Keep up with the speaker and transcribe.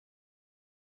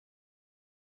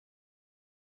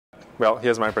well,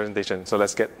 here's my presentation, so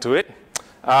let's get to it.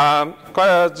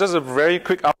 Just a very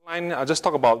quick outline. I'll just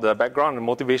talk about the background and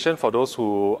motivation for those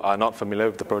who are not familiar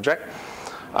with the project.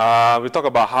 We'll talk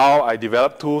about how I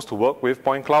developed tools to work with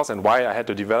point clouds and why I had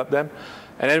to develop them.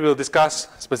 And then we'll discuss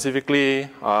specifically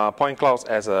point clouds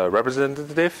as a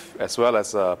representative as well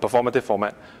as a performative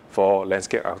format for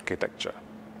landscape architecture.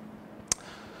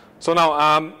 So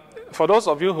now, for those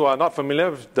of you who are not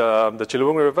familiar with the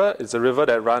Ciliwung River, it's a river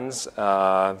that runs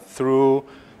through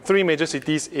 3 major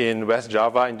cities in West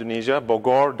Java, Indonesia: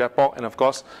 Bogor, Depok, and of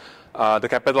course, the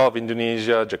capital of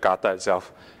Indonesia, Jakarta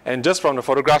itself. And just from the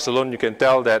photographs alone, you can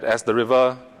tell that as the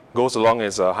river goes along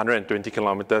its 120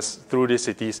 kilometers through these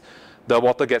cities, the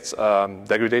water gets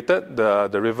degraded,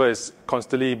 the river is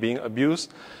constantly being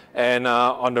abused. And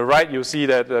on the right, you see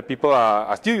that people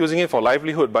are still using it for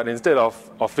livelihood, but instead of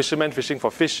fishermen fishing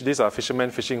for fish, these are fishermen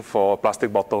fishing for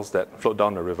plastic bottles that float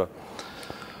down the river.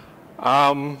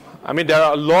 I mean, there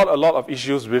are a lot of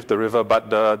issues with the river, but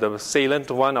the salient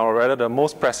one, or rather the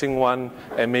most pressing one,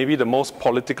 and maybe the most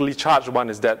politically charged one,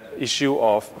 is that issue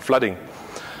of flooding.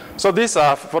 So these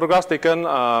are photographs taken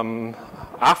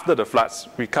after the floods.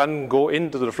 We can't go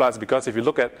into the floods because if you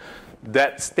look at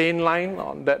that stain line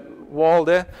on that wall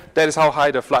there, that is how high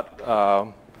the flood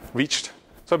reached.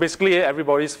 So basically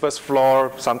everybody's first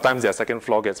floor, sometimes their second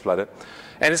floor gets flooded.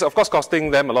 And it's of course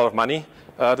costing them a lot of money.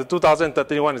 The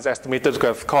 2031 is estimated to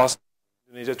have cost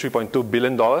Indonesia $3.2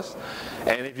 billion.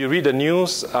 And if you read the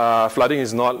news, flooding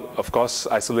is not, of course,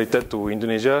 isolated to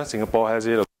Indonesia. Singapore has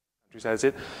it, other countries has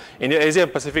it. In the Asia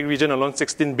Pacific region alone,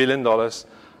 $16 billion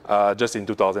just in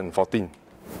 2014.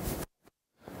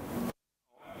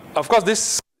 Of course,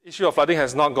 this issue of flooding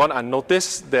has not gone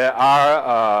unnoticed. There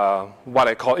are what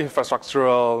I call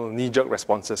infrastructural knee-jerk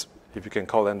responses, if you can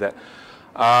call them that.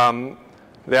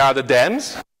 There are the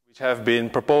dams, which have been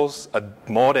proposed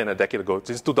more than a decade ago.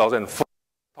 Since 2004,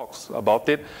 talks about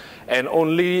it. And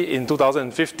only in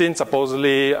 2015,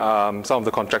 supposedly, some of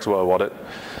the contracts were awarded.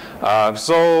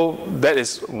 So that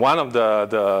is one of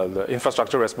the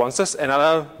infrastructure responses.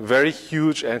 Another very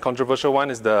huge and controversial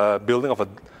one is the building of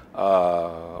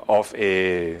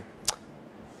a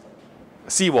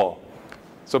seawall.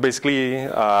 So basically,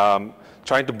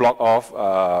 trying to block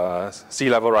off sea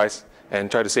level rise and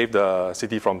try to save the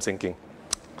city from sinking.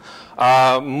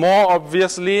 More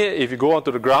obviously, if you go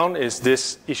onto the ground, is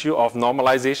this issue of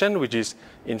normalization, which is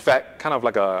in fact kind of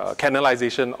like a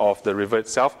canalization of the river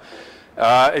itself.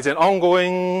 It's an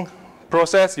ongoing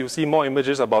process. You'll see more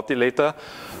images about it later.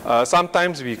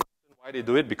 Sometimes we question why they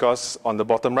do it, because on the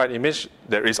bottom right image,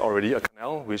 there is already a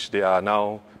canal, which they are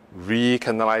now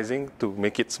recanalizing to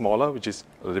make it smaller, which is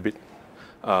a little bit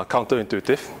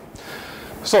counterintuitive.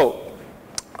 So,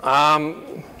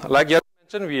 like Yasmin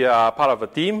mentioned, we are part of a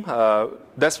team.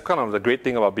 That's kind of the great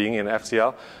thing about being in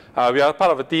FCL. We are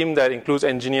part of a team that includes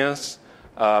engineers,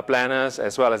 planners,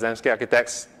 as well as landscape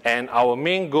architects. And our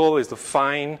main goal is to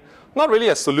find, not really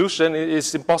a solution,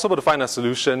 it's impossible to find a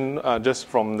solution just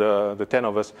from the 10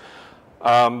 of us,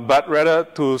 but rather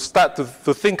to start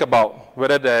to think about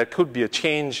whether there could be a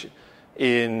change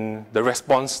in the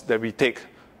response that we take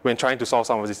when trying to solve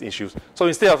some of these issues. So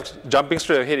instead of jumping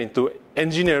straight ahead into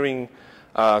engineering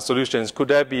solutions, could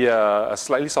there be a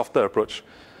slightly softer approach?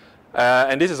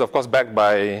 And this is, of course, backed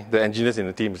by the engineers in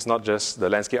the team. It's not just the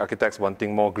landscape architects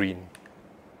wanting more green.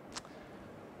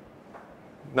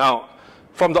 Now,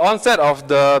 from the onset of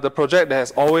the project, there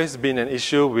has always been an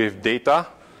issue with data.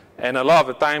 And a lot of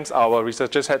the times, our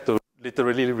researchers had to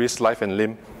literally risk life and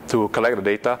limb to collect the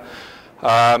data.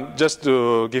 Just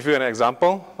to give you an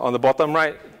example, on the bottom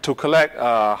right, to collect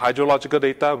hydrological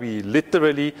data, we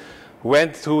literally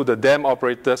went to the dam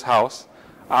operator's house,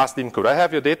 asked him, could I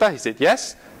have your data? He said,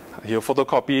 yes. He'll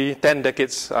photocopy 10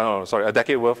 decades, a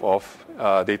decade worth of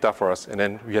data for us. And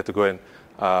then we had to go and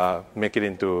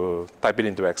type it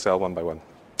into Excel one by one.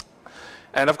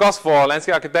 And of course, for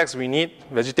landscape architects, we need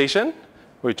vegetation,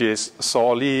 which is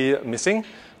sorely missing.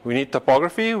 We need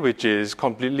topography, which is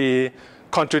completely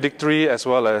contradictory as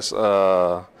well as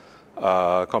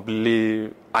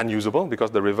completely unusable because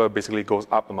the river basically goes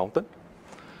up a mountain.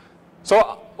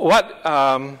 So what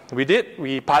we did,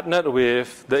 we partnered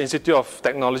with the Institute of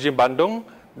Technology in Bandung.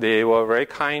 They were very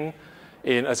kind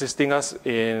in assisting us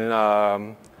in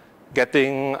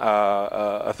getting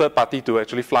a third party to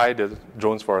actually fly the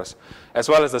drones for us. As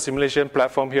well as the simulation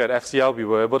platform here at FCL, we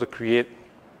were able to create,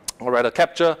 or rather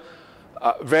capture,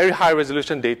 very high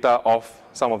resolution data of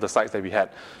some of the sites that we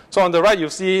had. So on the right, you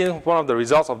see one of the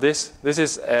results of this. This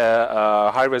is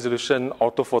a high resolution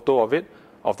orthophoto of it,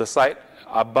 of the site,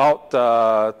 about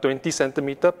 20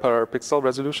 centimeter per pixel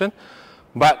resolution.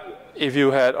 But if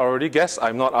you had already guessed,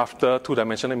 I'm not after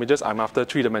two-dimensional images, I'm after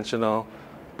three-dimensional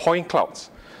point clouds.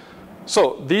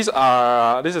 So this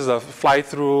is a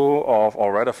fly-through of,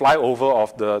 or rather flyover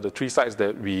of the 3 sites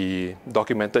that we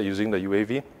documented using the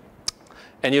UAV.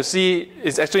 And you see,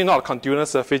 it's actually not a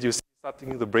continuous surface. You see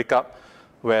starting to break up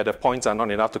where the points are not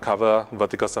enough to cover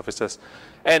vertical surfaces.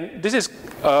 And this is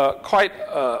quite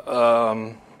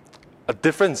a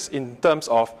difference in terms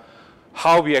of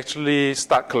how we actually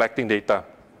start collecting data.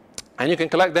 And you can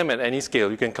collect them at any scale.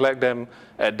 You can collect them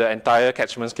at the entire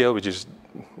catchment scale, which is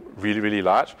really, really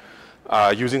large,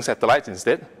 using satellites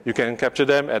instead. You can capture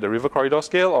them at the river corridor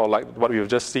scale, or like what we've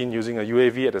just seen using a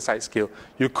UAV at the site scale.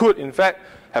 You could, in fact,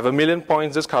 have 1 million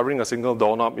points just covering a single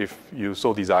doorknob if you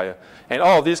so desire. And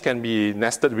all of this can be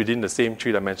nested within the same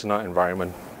three-dimensional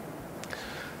environment.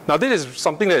 Now, this is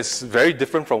something that is very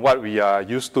different from what we are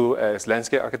used to as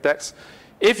landscape architects.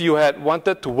 If you had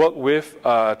wanted to work with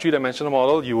a three-dimensional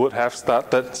model, you would have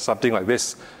started something like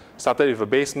this. Started with a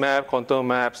base map, contour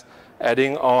maps,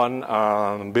 adding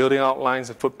on building outlines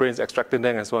and footprints, extracting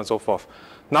them, and so on and so forth.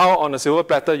 Now, on a silver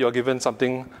platter, you're given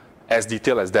something as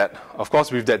detailed as that. Of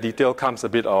course, with that detail comes a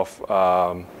bit of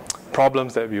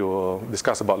problems that we will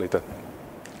discuss about later.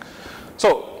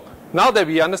 So, now that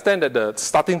we understand that the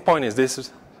starting point is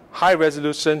this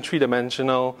high-resolution,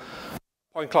 three-dimensional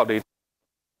point cloud data,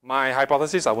 my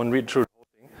hypothesis, I won't read through the whole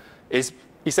thing, is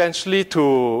essentially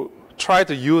to try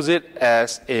to use it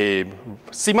as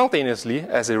simultaneously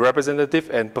as a representative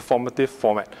and performative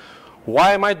format.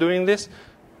 Why am I doing this?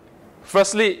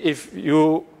 Firstly, if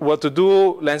you were to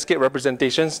do landscape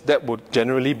representations, that would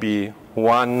generally be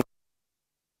one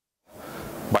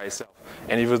by itself.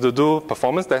 And if you were to do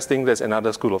performance testing, that's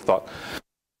another school of thought.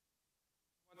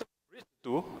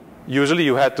 Usually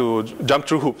you had to jump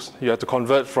through hoops. You had to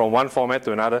convert from one format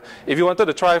to another. If you wanted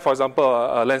to try, for example,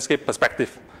 a landscape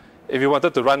perspective, if you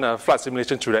wanted to run a flood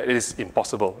simulation through that, it is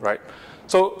impossible, right?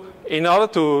 So in order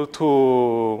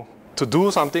to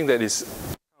do something that is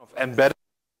kind of embedded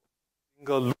in a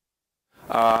single loop,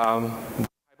 the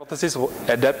hypothesis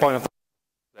at that point of time,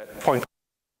 that point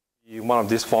be one of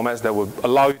these formats that would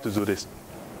allow you to do this.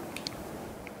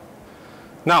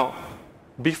 Now,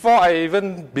 before I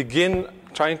even begin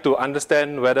trying to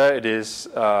understand whether it is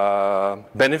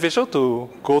beneficial to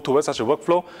go towards such a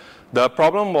workflow, the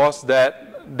problem was that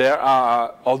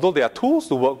although there are tools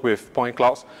to work with point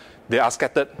clouds, they are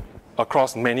scattered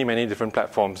across many, many different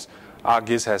platforms.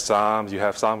 ArcGIS has some, you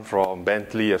have some from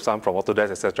Bentley, you have some from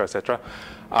Autodesk, etc., etc.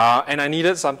 And I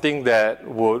needed something that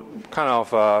would kind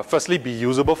of, firstly, be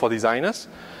usable for designers,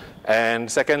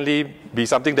 and secondly, be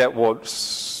something that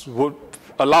would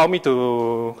allow me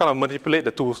to kind of manipulate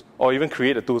the tools or even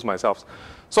create the tools myself.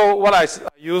 So what I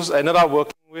ended up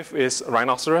working with is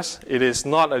Rhinoceros. It is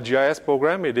not a GIS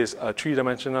program. It is a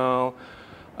three-dimensional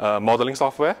modeling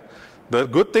software. The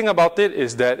good thing about it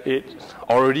is that it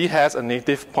already has a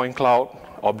native point cloud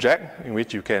object in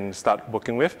which you can start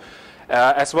working with,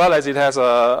 as well as it has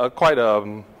quite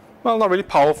a, well, not really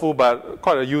powerful, but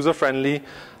quite a user-friendly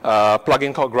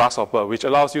plugin called Grasshopper, which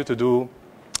allows you to do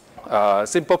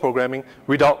simple programming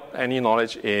without any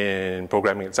knowledge in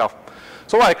programming itself.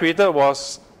 So what I created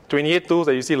was 28 tools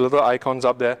that you see little icons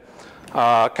up there,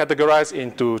 categorized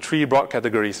into 3 broad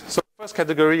categories. So the first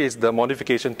category is the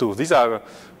modification tools. These are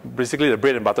basically the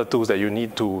bread and butter tools that you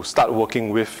need to start working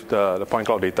with the point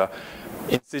cloud data.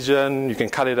 Incision, you can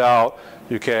cut it out,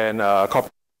 you can copy.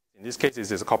 In this case,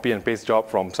 it's a copy and paste job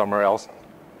from somewhere else.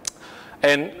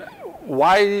 And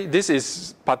why this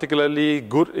is particularly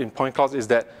good in point clouds is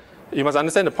that you must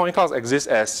understand the point clouds exist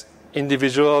as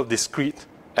individual, discrete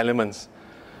elements.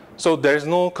 So there is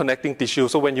no connecting tissue.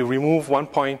 So when you remove one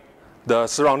point, the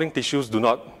surrounding tissues do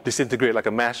not disintegrate like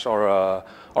a mesh or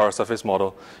a surface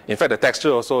model. In fact, the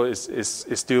texture also is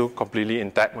still completely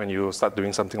intact when you start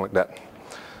doing something like that.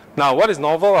 Now, what is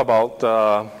novel about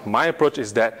my approach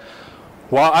is that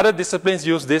while other disciplines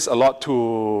use this a lot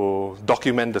to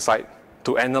document the site,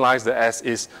 to analyze the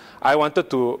as-is, I wanted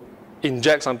to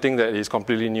inject something that is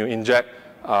completely new, inject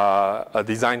a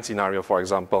design scenario, for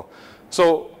example.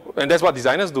 So, and that's what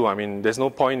designers do. I mean, there's no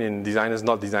point in designers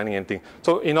not designing anything.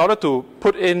 So in order to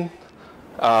put in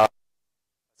a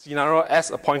scenario as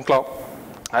a point cloud,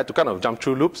 I had to kind of jump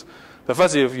through loops. The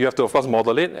first, you have to, of course,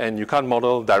 model it, and you can't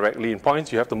model directly in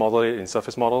points. You have to model it in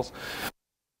surface models.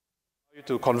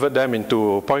 To convert them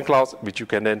into point clouds, which you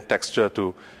can then texture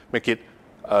to make it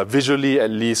visually at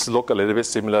least look a little bit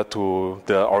similar to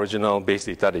the original base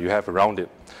data that you have around it.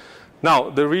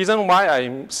 Now, the reason why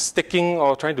I'm sticking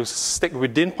or trying to stick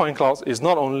within point clouds is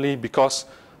not only because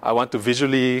I want to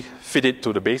visually fit it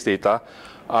to the base data.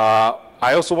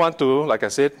 I also want to, like I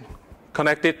said,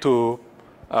 connect it to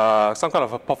some kind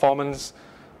of a performance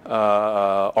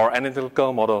or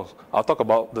analytical model. I'll talk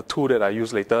about the two that I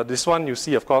use later. This one you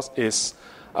see, of course, is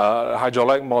a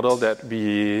hydraulic model that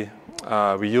we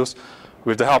use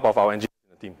with the help of our engineers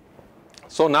in the team.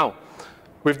 So now,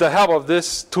 with the help of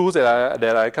these tools that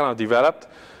I kind of developed,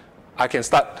 I can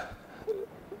start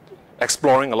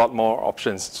exploring a lot more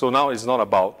options. So now it's not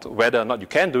about whether or not you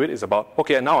can do it, it's about,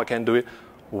 okay, now I can do it,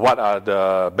 what are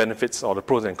the benefits or the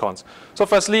pros and cons? So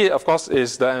firstly, of course,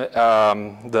 is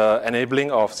the enabling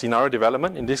of scenario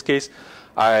development. In this case,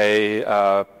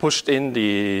 I pushed in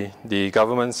the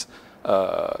government's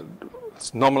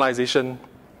normalization,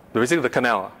 basically the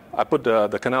canal. I put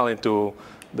the canal into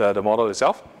the model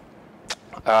itself.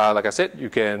 Like I said, you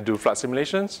can do flood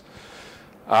simulations.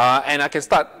 And I can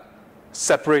start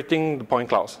separating the point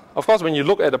clouds. Of course, when you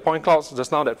look at the point clouds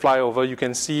just now that fly over, you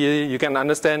can see, you can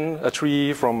understand a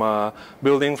tree from a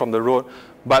building, from the road.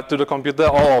 But to the computer,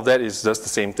 all of that is just the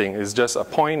same thing. It's just a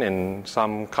point and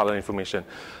some color information.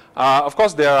 Of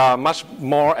course, there are much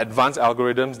more advanced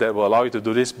algorithms that will allow you to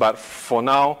do this. But for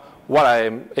now, what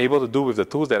I'm able to do with the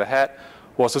tools that I had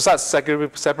was to start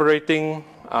separating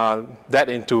that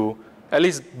into at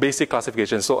least basic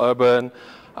classifications. So urban,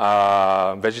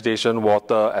 vegetation,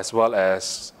 water, as well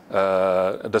as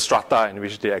the strata in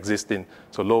which they exist in.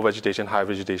 So low vegetation, high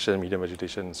vegetation, medium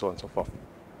vegetation, and so on and so forth.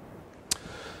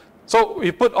 So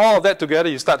you put all of that together,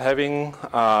 you start having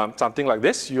something like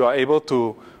this. You are able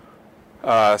to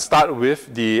start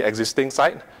with the existing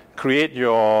site, create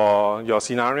your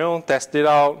scenario, test it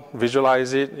out,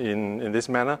 visualize it in this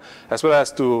manner, as well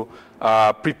as to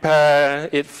prepare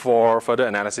it for further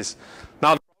analysis.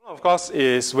 Now, the problem, of course,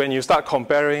 is when you start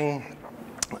comparing,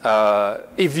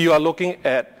 if you are looking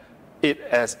at it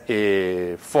as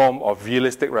a form of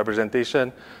realistic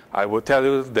representation, I will tell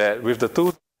you that with the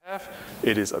tools we have,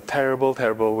 it is a terrible,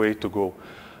 terrible way to go.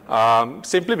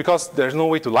 Simply because there's no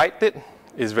way to light it.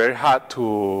 It's very hard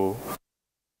to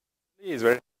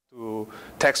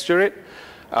texture it.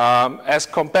 As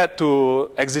compared to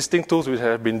existing tools which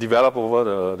have been developed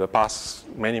over the past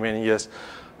many, many years.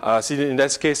 In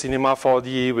that case, Cinema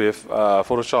 4D with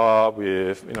Photoshop,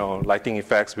 with lighting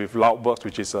effects, with Loudworks,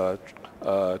 which is a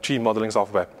tree modeling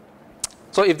software.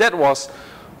 So if that was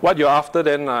what you're after,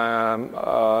 then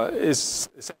is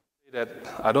that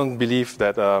I don't believe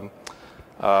that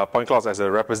point clouds as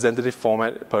a representative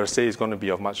format per se is going to be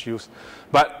of much use.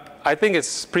 But I think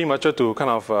it's premature to kind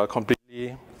of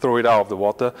completely throw it out of the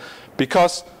water,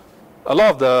 because a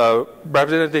lot of the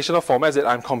representational formats that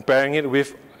I'm comparing it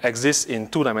with exists in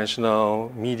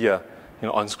two-dimensional media,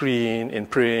 on screen, in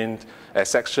print, as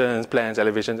sections, plans,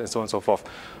 elevations, and so on and so forth.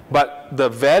 But the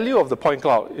value of the point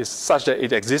cloud is such that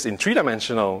it exists in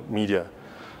three-dimensional media.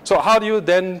 So how do you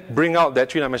then bring out that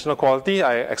three-dimensional quality?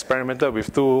 I experimented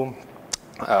with two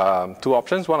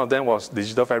options. One of them was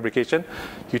digital fabrication.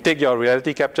 You take your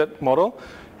reality captured model,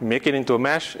 make it into a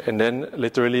mesh, and then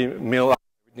literally mill out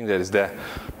everything that is there.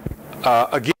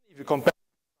 Again, if you compare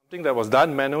something that was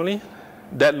done manually,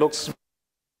 that looks, you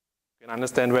can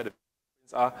understand where the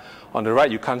pins are. On the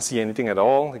right, you can't see anything at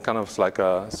all. It kind of like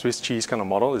a Swiss cheese kind of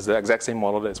model. It's the exact same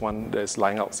model that's one that's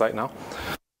lying outside now.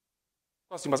 Of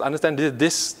course, you must understand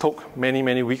this took many,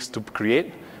 many weeks to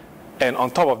create. And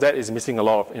on top of that is missing a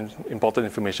lot of important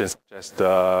information, such as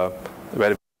the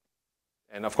weather.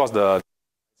 And of course, the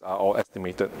are all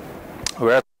estimated.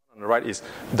 Whereas on the right is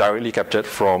directly captured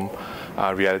from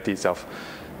reality itself.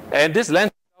 And this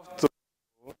lends itself to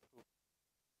very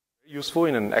useful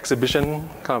in an exhibition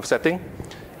kind of setting,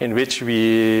 in which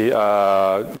we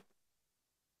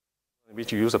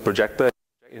use a projector to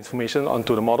project information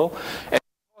onto the model. And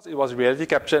it was reality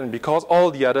captured, and because all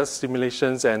the other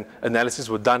simulations and analysis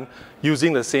were done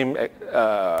using the same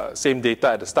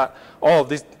data at the start, all of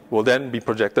this will then be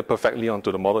projected perfectly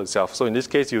onto the model itself. So in this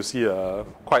case, you see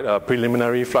quite a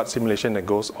preliminary flood simulation that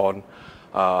goes on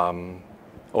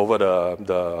over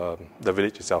the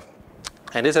village itself.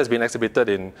 And this has been exhibited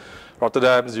in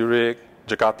Rotterdam, Zurich,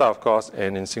 Jakarta, of course,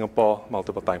 and in Singapore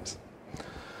multiple times.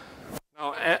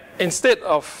 Now, instead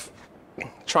of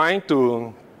trying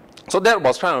to So that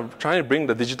was trying to bring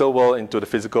the digital world into the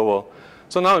physical world.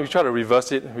 So now we try to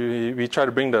reverse it. We try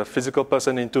to bring the physical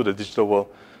person into the digital world.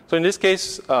 So in this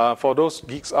case, for those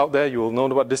geeks out there, you will know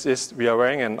what this is. We are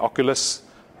wearing an Oculus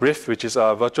Rift, which is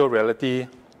a virtual reality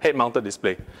head-mounted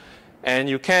display. And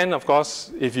you can, of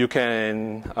course, if you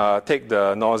can take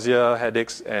the nausea,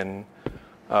 headaches, and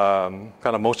kind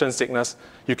of motion sickness,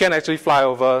 you can actually fly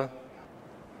over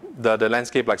the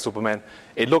landscape like Superman.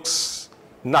 It looks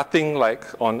nothing like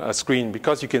on a screen,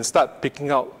 because you can start picking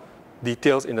out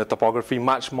details in the topography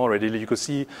much more readily. You could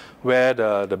see where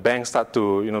the banks start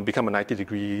to become a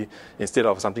 90-degree instead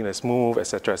of something that's smooth,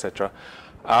 etc., etc.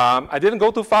 I didn't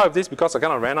go too far with this because I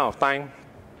kind of ran out of time.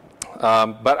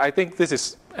 But I think this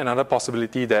is another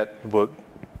possibility that would,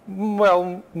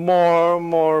 well,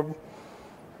 more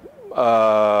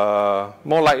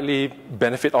likely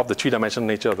benefit of the three-dimensional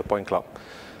nature of the point cloud.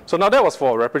 So now that was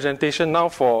for representation. Now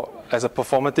as a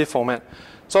performative format.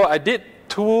 So I did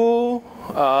two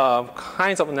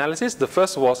kinds of analysis. The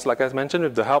first was, like I mentioned,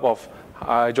 with the help of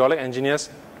hydraulic engineers,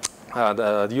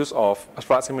 the use of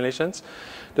flood simulations.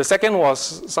 The second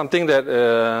was something that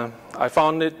I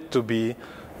found it to be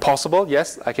possible.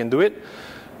 Yes, I can do it.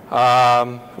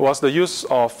 Was the use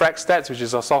of FracStats, which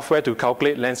is a software to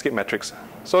calculate landscape metrics.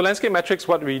 So landscape metrics,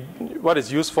 what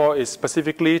it's used for is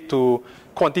specifically to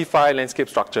quantify landscape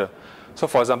structure. So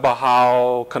for example,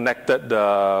 how connected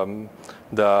the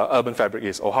urban fabric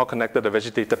is, or how connected the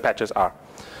vegetated patches are.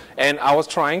 And I was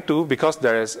trying to, because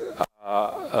there's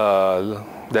a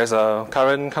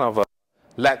current kind of a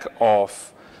lack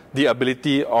of the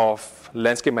ability of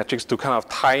landscape metrics to kind of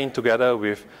tie in together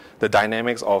with the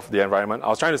dynamics of the environment. I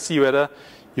was trying to see whether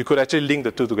you could actually link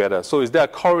the two together. So is there a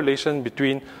correlation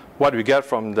between what we get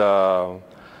from the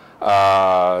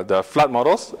flood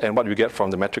models and what we get from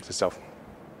the metrics itself?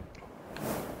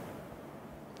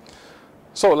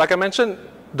 So like I mentioned,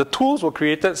 the tools were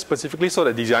created specifically so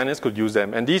that designers could use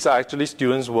them. And these are actually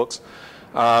students' works.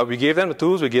 We gave them the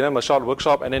tools, we gave them a short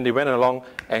workshop, and then they went along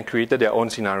and created their own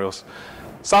scenarios.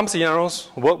 Some scenarios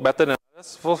work better than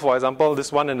others. For example,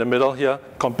 this one in the middle here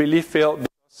completely failed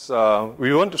because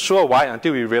we weren't sure why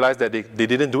until we realized that they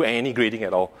didn't do any grading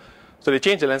at all. So they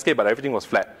changed the landscape, but everything was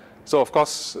flat. So of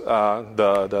course,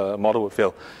 the model would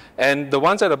fail. And the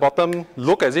ones at the bottom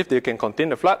look as if they can contain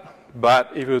the flood,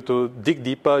 but if you were to dig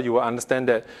deeper, you will understand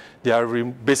that they are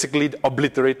basically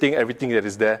obliterating everything that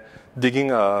is there,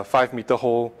 digging a 5-meter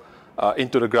hole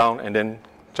into the ground and then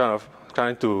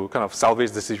trying to kind of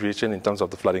salvage the situation in terms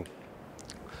of the flooding.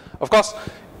 Of course,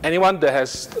 anyone that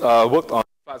has worked on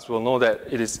floods will know that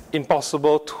it is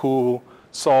impossible to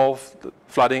solve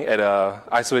flooding at an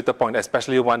isolated point,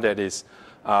 especially one that is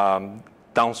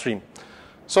downstream.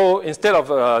 So instead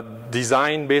of a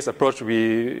design-based approach,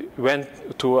 we went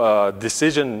to a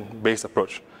decision-based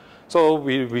approach. So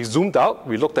we zoomed out.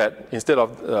 We looked at, instead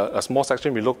of a small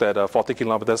section, we looked at a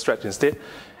 40-kilometer stretch instead.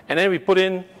 And then we put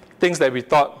in things that we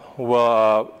thought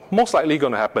were most likely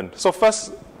going to happen. So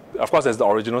first, of course, there's the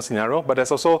original scenario, but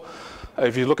there's also,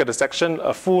 if you look at the section,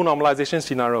 a full normalization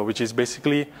scenario, which is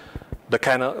basically the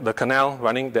canal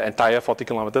running the entire 40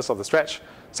 kilometers of the stretch.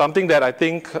 Something that I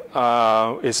think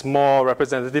is more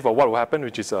representative of what will happen,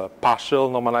 which is a partial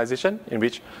normalization, in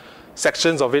which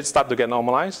sections of it start to get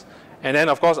normalized. And then,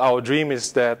 of course, our dream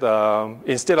is that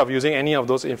instead of using any of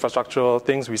those infrastructural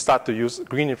things, we start to use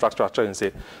green infrastructure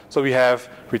instead. So we have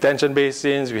retention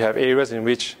basins, we have areas in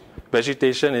which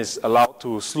vegetation is allowed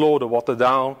to slow the water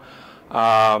down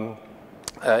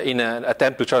in an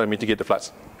attempt to try to mitigate the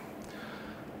floods.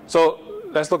 So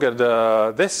let's look at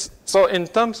this. So in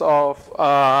terms of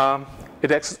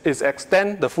its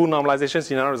extent, the full normalization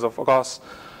scenario is, of course,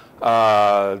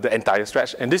 the entire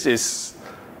stretch. And this is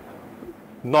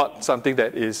not something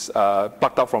that is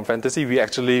plucked out from fantasy. We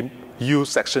actually use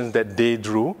sections that they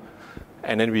drew,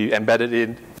 and then we embedded it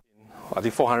in, I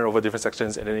think, 400 over different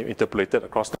sections, and then interpolated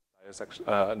across the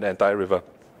entire river.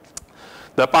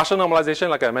 The partial normalization,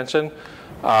 like I mentioned,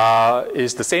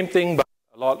 is the same thing, but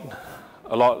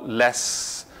a lot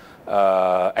less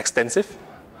extensive.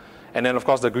 And then, of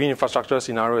course, the green infrastructure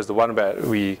scenario is the one where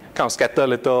we kind of scatter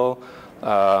little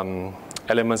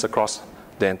elements across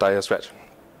the entire stretch.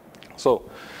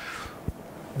 So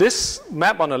this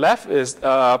map on the left is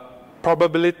a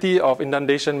probability of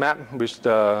inundation map, which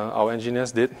our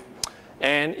engineers did.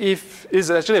 And it's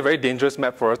actually a very dangerous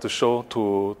map for us to show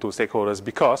to stakeholders,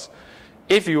 because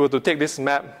if you were to take this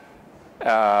map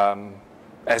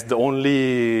as the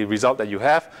only result that you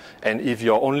have, and if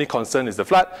your only concern is the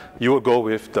flood, you would go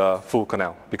with the full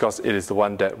canal, because it is the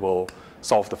one that will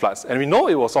solve the floods. And we know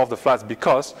it will solve the floods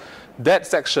because that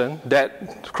section,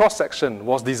 that cross-section,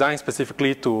 was designed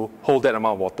specifically to hold that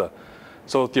amount of water.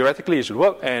 So theoretically, it should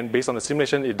work, and based on the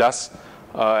simulation, it does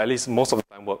at least most of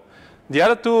the time work. The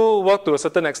other two work to a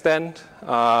certain extent.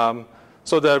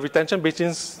 So the retention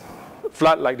basins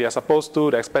flood like they are supposed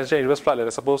to, the expansion areas flood like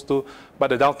they're supposed to, but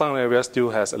the downtown area still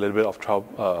has a little bit of trouble,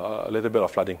 a little bit of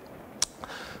flooding.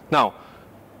 Now,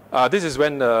 this is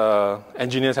when the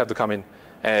engineers have to come in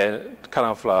and kind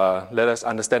of let us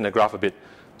understand the graph a bit.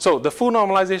 So the full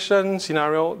normalization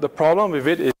scenario, the problem with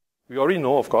it is we already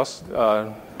know, of course,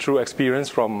 through experience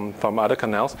from other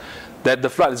canals, that the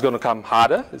flood is going to come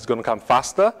harder, it's going to come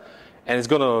faster, and it's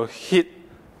going to hit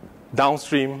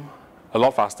downstream a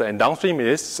lot faster. And downstream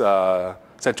is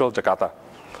central Jakarta.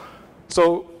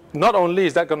 So not only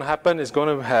is that going to happen, it's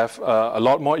going to have a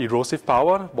lot more erosive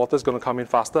power. Water is going to come in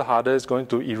faster, harder. It's going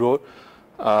to erode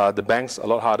the banks a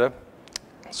lot harder.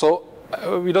 So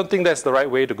we don't think that's the right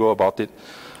way to go about it.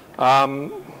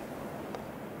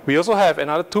 We also have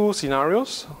another two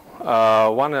scenarios.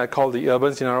 One I call the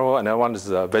urban scenario, and another one is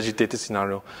the vegetative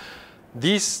scenario.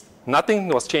 Nothing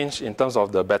was changed in terms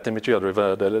of the bathymetry of the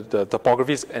river. The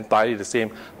topography is entirely the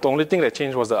same. The only thing that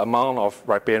changed was the amount of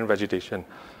riparian vegetation.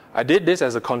 I did this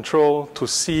as a control to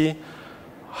see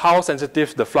how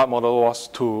sensitive the flood model was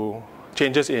to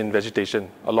changes in vegetation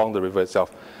along the river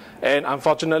itself. And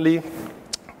unfortunately,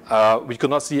 we could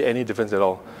not see any difference at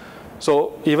all.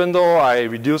 So even though I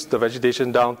reduced the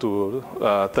vegetation down to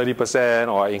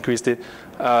 30% or I increased it,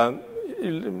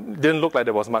 it didn't look like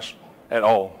there was much at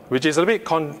all, which is a bit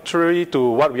contrary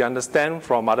to what we understand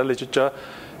from other literature,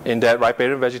 in that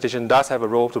riparian vegetation does have a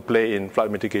role to play in flood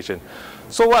mitigation.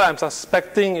 So what I'm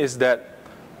suspecting is that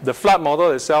the flood model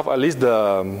itself, at least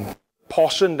the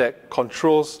portion that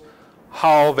controls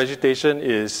how vegetation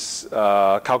is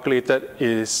calculated,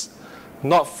 is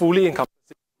not fully encompassing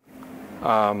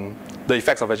the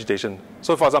effects of vegetation.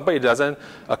 So for example, it doesn't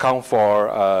account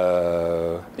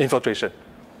for infiltration.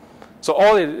 So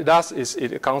all it does is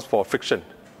it accounts for friction,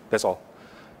 that's all.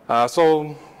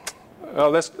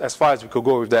 Well, that's as far as we could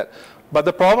go with that. But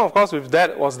the problem, of course, with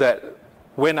that was that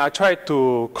when I tried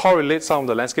to correlate some of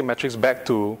the landscape metrics back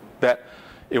to that,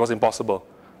 it was impossible.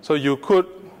 So you could,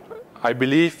 I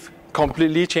believe,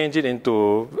 completely change it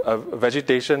into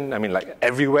vegetation. I mean, like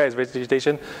everywhere is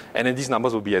vegetation, and then these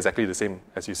numbers will be exactly the same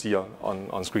as you see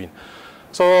on screen.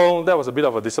 So that was a bit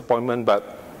of a disappointment,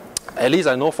 but at least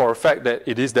I know for a fact that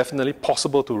it is definitely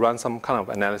possible to run some kind of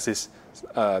analysis,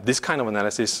 this kind of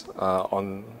analysis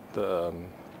on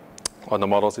the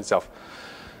models itself.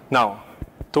 Now,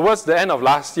 towards the end of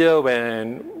last year,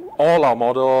 when all our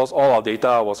models, all our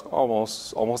data was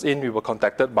almost in, we were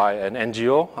contacted by an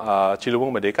NGO,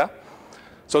 Ciliwung River.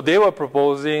 So they were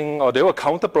proposing, or they were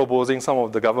counter-proposing some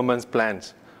of the government's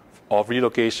plans of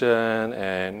relocation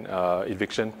and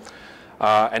eviction.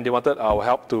 And they wanted our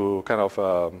help to kind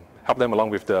of help them along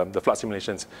with the flood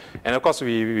simulations. And of course,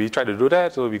 we tried to do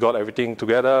that. So we got everything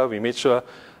together. We made sure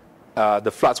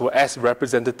the floods were as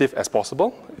representative as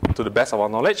possible, to the best of our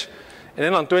knowledge. And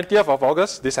then on 20th of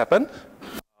August, this happened.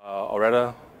 Or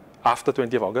rather, after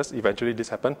 20th August, eventually this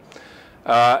happened.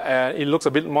 And it looks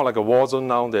a bit more like a war zone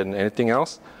now than anything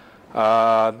else.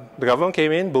 The government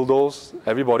came in, bulldozed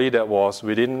everybody that was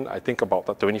within, I think, about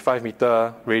a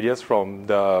 25-meter radius from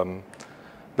the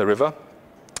river.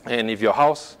 And if your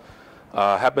house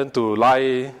happened to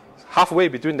lie halfway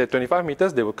between the 25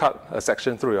 meters, they would cut a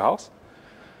section through your house.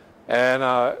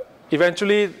 And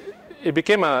eventually, it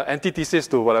became an antithesis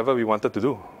to whatever we wanted to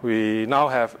do. We now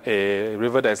have a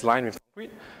river that is lined with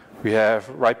concrete. We have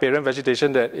riparian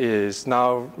vegetation that is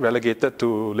now relegated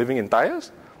to living in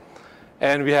tires.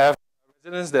 And we have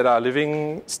residents that are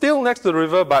living still next to the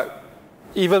river, but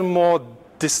even more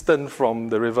distant from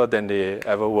the river than they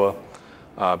ever were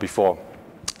before.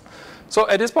 So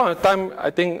at this point in time,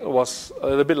 I think it was a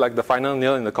little bit like the final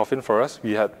nail in the coffin for us.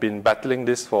 We had been battling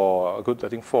this for a good, I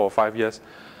think, 4 or 5 years.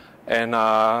 And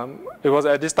it was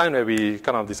at this time that we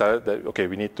kind of decided that, okay,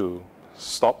 we need to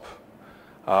stop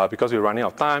because we're running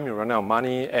out of time, we're running out of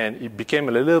money, and it became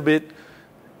a little bit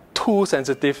too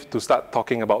sensitive to start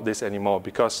talking about this anymore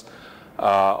because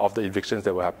of the evictions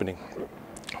that were happening.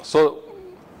 So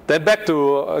then back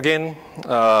to, again,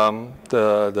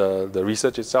 the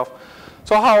research itself.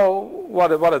 So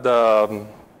what are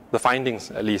the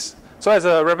findings, at least? So as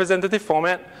a representative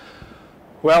format,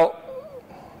 well,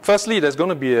 firstly, there's going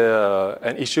to be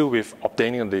an issue with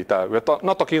obtaining the data. We're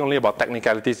not talking only about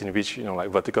technicalities in which, like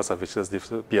vertical surfaces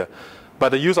disappear, but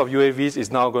the use of UAVs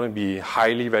is now going to be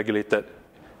highly regulated.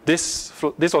 This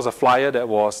was a flyer that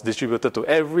was distributed to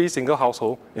every single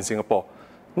household in Singapore.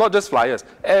 Not just flyers.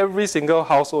 Every single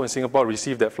household in Singapore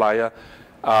received that flyer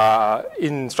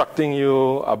instructing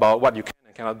you about what you can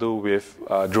and cannot do with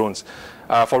drones.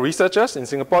 For researchers in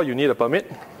Singapore, you need a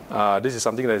permit. This is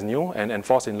something that is new and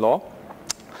enforced in law.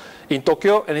 In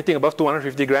Tokyo, anything above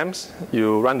 250 grams,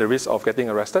 you run the risk of getting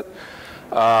arrested.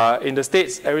 In the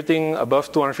States, everything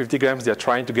above 250 grams, they're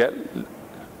trying to get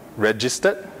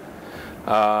registered.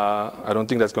 I don't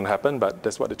think that's going to happen, but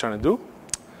that's what they're trying to do.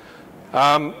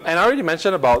 And I already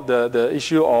mentioned about the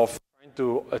issue of trying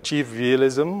to achieve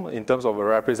realism in terms of a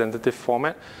representative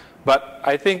format. But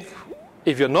I think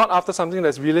if you're not after something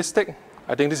that's realistic,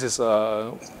 I think this is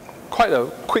quite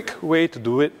a quick way to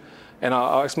do it, and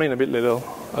I'll explain a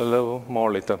little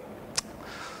more later.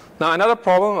 Now, another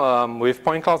problem with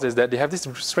point clouds is that they have this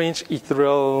strange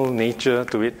ethereal nature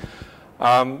to it.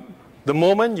 The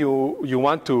moment you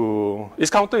want to, it's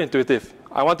counterintuitive.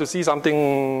 I want to see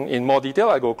something in more detail,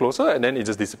 I go closer, and then it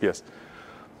just disappears.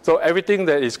 So everything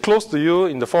that is close to you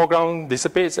in the foreground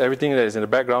dissipates, everything that is in the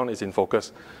background is in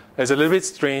focus. It's a little bit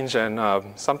strange and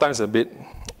sometimes a bit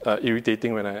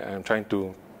irritating when I'm trying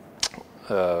to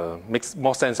make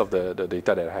more sense of the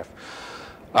data that I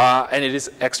have. And it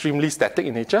is extremely static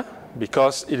in nature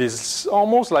because it is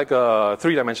almost like a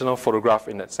three-dimensional photograph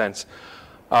in that sense.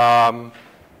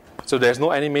 So there's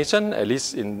no animation, at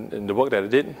least in the work that I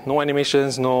did. No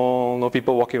animations, no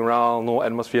people walking around, no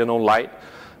atmosphere, no light.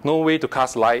 No way to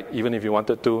cast light, even if you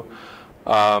wanted to.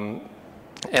 And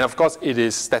of course, it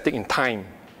is static in time,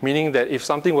 meaning that if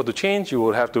something were to change, you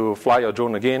would have to fly your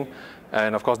drone again.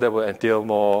 And of course, that will entail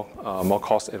more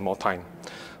cost and more time.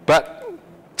 But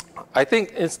I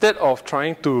think instead of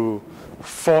trying to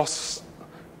force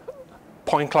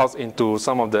point clouds into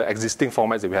some of the existing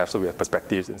formats that we have, so we have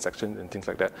perspectives and sections and things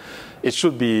like that, it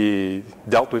should be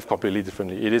dealt with completely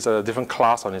differently. It is a different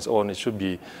class on its own. It should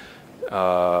be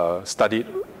studied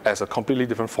as a completely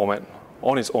different format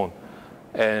on its own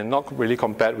and not really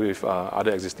compared with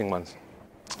other existing ones.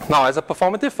 Now, as a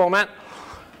performative format,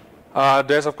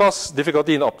 there's of course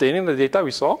difficulty in obtaining the data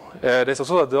we saw. There's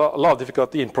also a lot of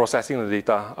difficulty in processing the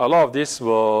data. A lot of this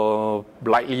will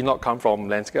likely not come from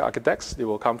landscape architects. It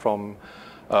will come from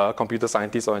computer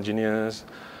scientists or engineers,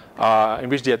 in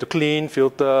which they have to clean,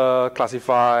 filter,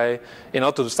 classify, in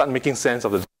order to start making sense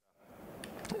of the data.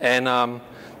 And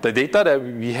the data that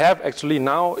we have actually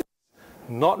now is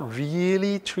not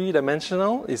really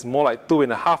three-dimensional. It's more like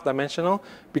 2.5-dimensional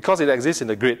because it exists in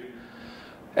the grid.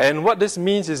 And what this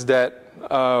means is that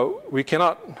we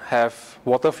cannot have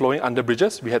water flowing under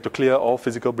bridges. We have to clear all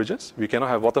physical bridges. We cannot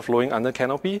have water flowing under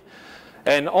canopy.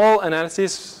 And all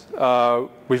analysis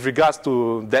with regards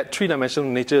to that three-dimensional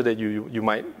nature that you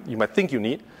might think you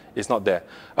need is not there.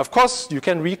 Of course, you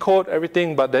can recode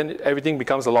everything, but then everything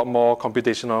becomes a lot more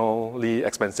computationally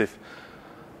expensive.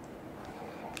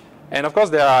 And of course,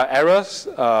 there are errors,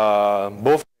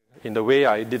 both in the way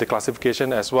I did the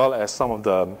classification as well as some of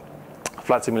the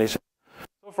flood simulation.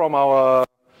 So from our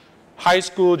high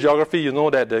school geography, you know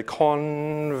that the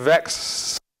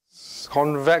convex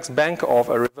bank of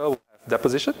a river will have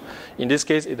deposition. In this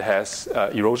case, it has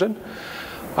erosion.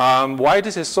 Why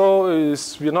this is so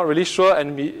is we're not really sure,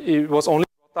 and it was only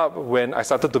brought up when I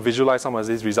started to visualize some of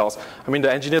these results. I mean,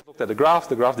 the engineers looked at the graph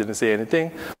didn't say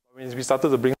anything. When we started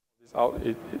to bring this out,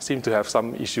 it seemed to have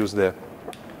some issues there.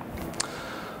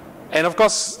 And of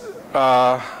course,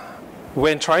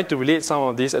 when trying to relate some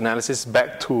of these analysis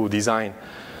back to design,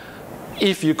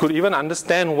 if you could even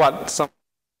understand what some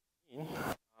mean,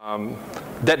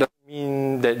 that doesn't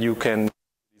mean that you can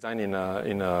design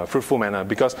in a fruitful manner,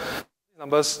 because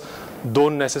numbers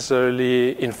don't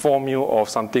necessarily inform you of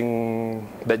something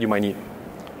that you might need.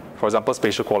 For example,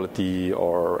 spatial quality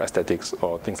or aesthetics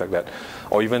or things like that,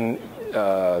 or even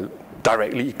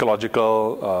directly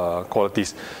ecological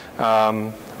qualities.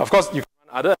 Of course, you can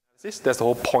run other analysis. That's the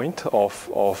whole point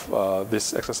of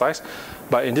this exercise.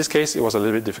 But in this case, it was a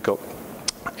little bit difficult.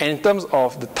 And in terms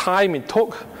of the time it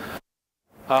took,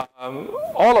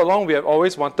 all along we have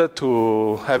always wanted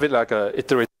to have it like a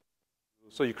iterative.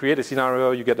 So you create a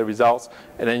scenario, you get the results,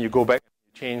 and then you go back and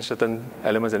you change certain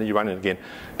elements and then you run it again.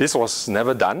 This was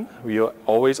never done. We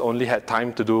always only had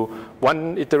time to do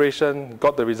one iteration,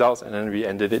 got the results, and then we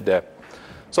ended it there.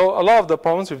 So a lot of the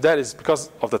problems with that is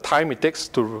because of the time it takes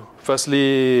to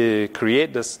firstly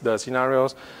create the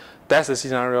scenarios, test the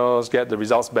scenarios, get the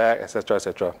results back, etc.,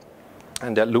 etc.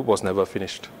 And that loop was never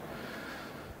finished.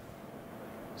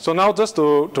 So now just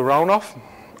to round off,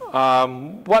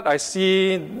 what I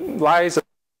see lies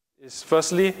is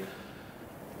firstly,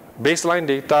 baseline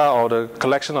data or the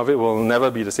collection of it will never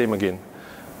be the same again.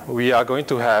 We are going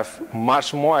to have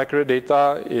much more accurate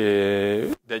data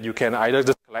that you can either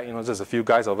just collect, just a few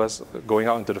guys of us going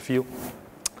out into the field,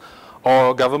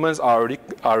 or governments are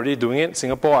already doing it.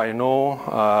 Singapore, I know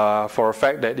for a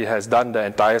fact that it has done the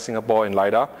entire Singapore in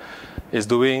LiDAR. It's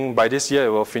doing, by this year, it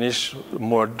will finish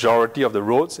majority of the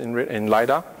roads in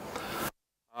LiDAR.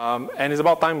 And it's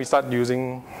about time we start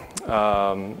using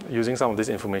some of this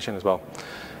information as well.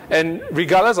 And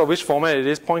regardless of which format it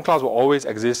is, point clouds will always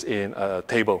exist in a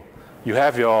table. You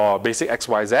have your basic X,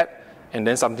 Y, Z, and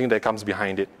then something that comes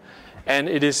behind it. And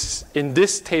it is in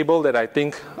this table that I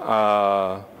think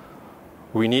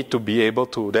we need to be able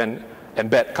to then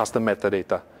embed custom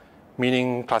metadata.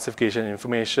 meaning classification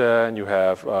information. You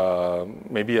have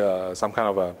maybe some kind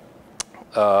of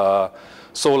a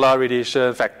solar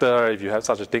radiation factor, if you have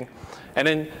such a thing. And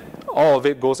then all of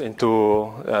it goes into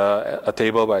a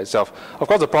table by itself. Of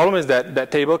course, the problem is that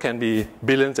that table can be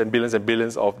billions and billions and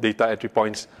billions of data entry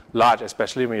points large,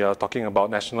 especially when you're talking about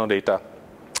national data.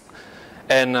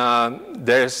 And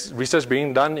there's research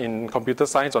being done in computer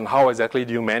science on how exactly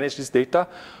do you manage this data,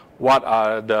 what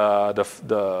are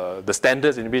the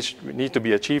standards in which need to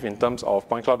be achieved in terms of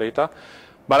point cloud data.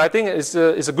 But I think it's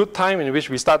a good time in which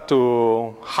we start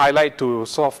to highlight to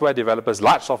software developers,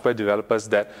 large software developers,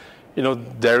 that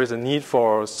there is a need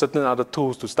for certain other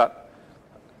tools to start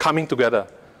coming together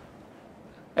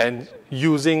and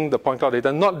using the point cloud data.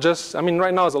 Not just, I mean,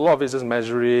 right now, a lot of it's just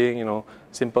measuring,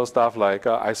 simple stuff like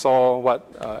I saw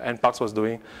what NParks was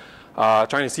doing,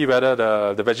 trying to see whether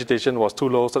the vegetation was too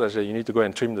low so that you need to go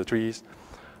and trim the trees.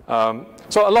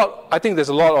 So I think there's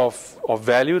a lot of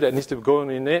value that needs to go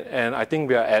in it, and I think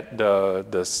we are at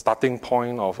the starting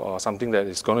point of something that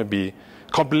is going to be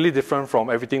completely different from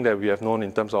everything that we have known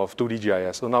in terms of 2D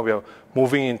GIS. So now we are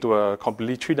moving into a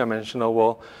completely three-dimensional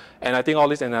world, and I think all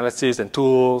these analysis and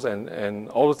tools and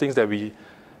all the things that we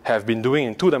have been doing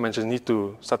in 2 dimensions need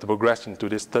to start to progress into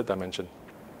this 3rd dimension.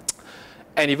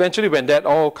 And eventually, when that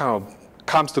all kind of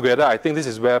comes together, I think this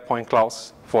is where point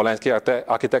clouds for landscape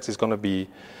architects is going to be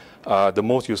the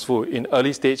most useful in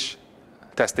early stage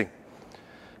testing.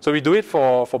 So we do it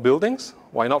for buildings.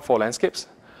 Why not for landscapes?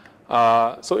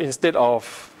 So instead of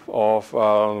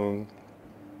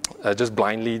just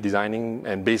blindly designing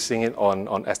and basing it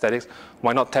on aesthetics,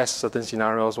 why not test certain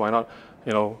scenarios? Why not,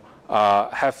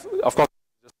 have, of course,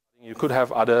 you could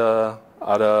have other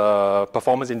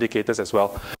performance indicators as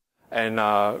well, and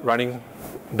running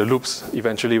the loops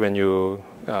eventually when you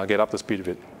get up to speed with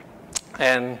it.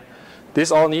 And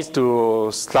this all needs to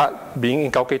start being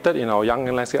inculcated in our young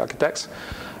landscape architects,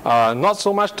 not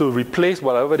so much to replace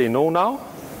whatever they know now,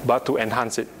 but to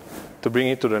enhance it, to bring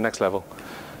it to the next level.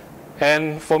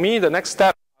 And for me, the next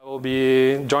step, I will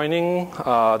be joining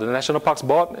the National Parks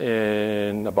Board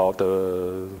in about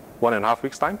 1.5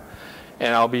 weeks' time.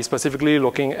 And I'll be specifically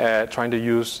looking at trying to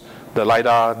use the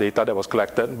LiDAR data that was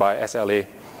collected by SLA,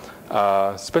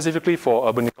 specifically for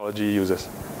urban ecology users.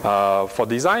 For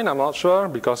design, I'm not sure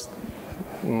because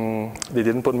they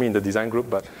didn't put me in the design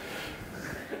group, but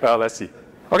well, let's see.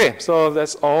 Okay, so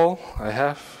that's all I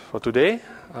have for today.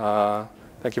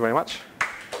 Thank you very much.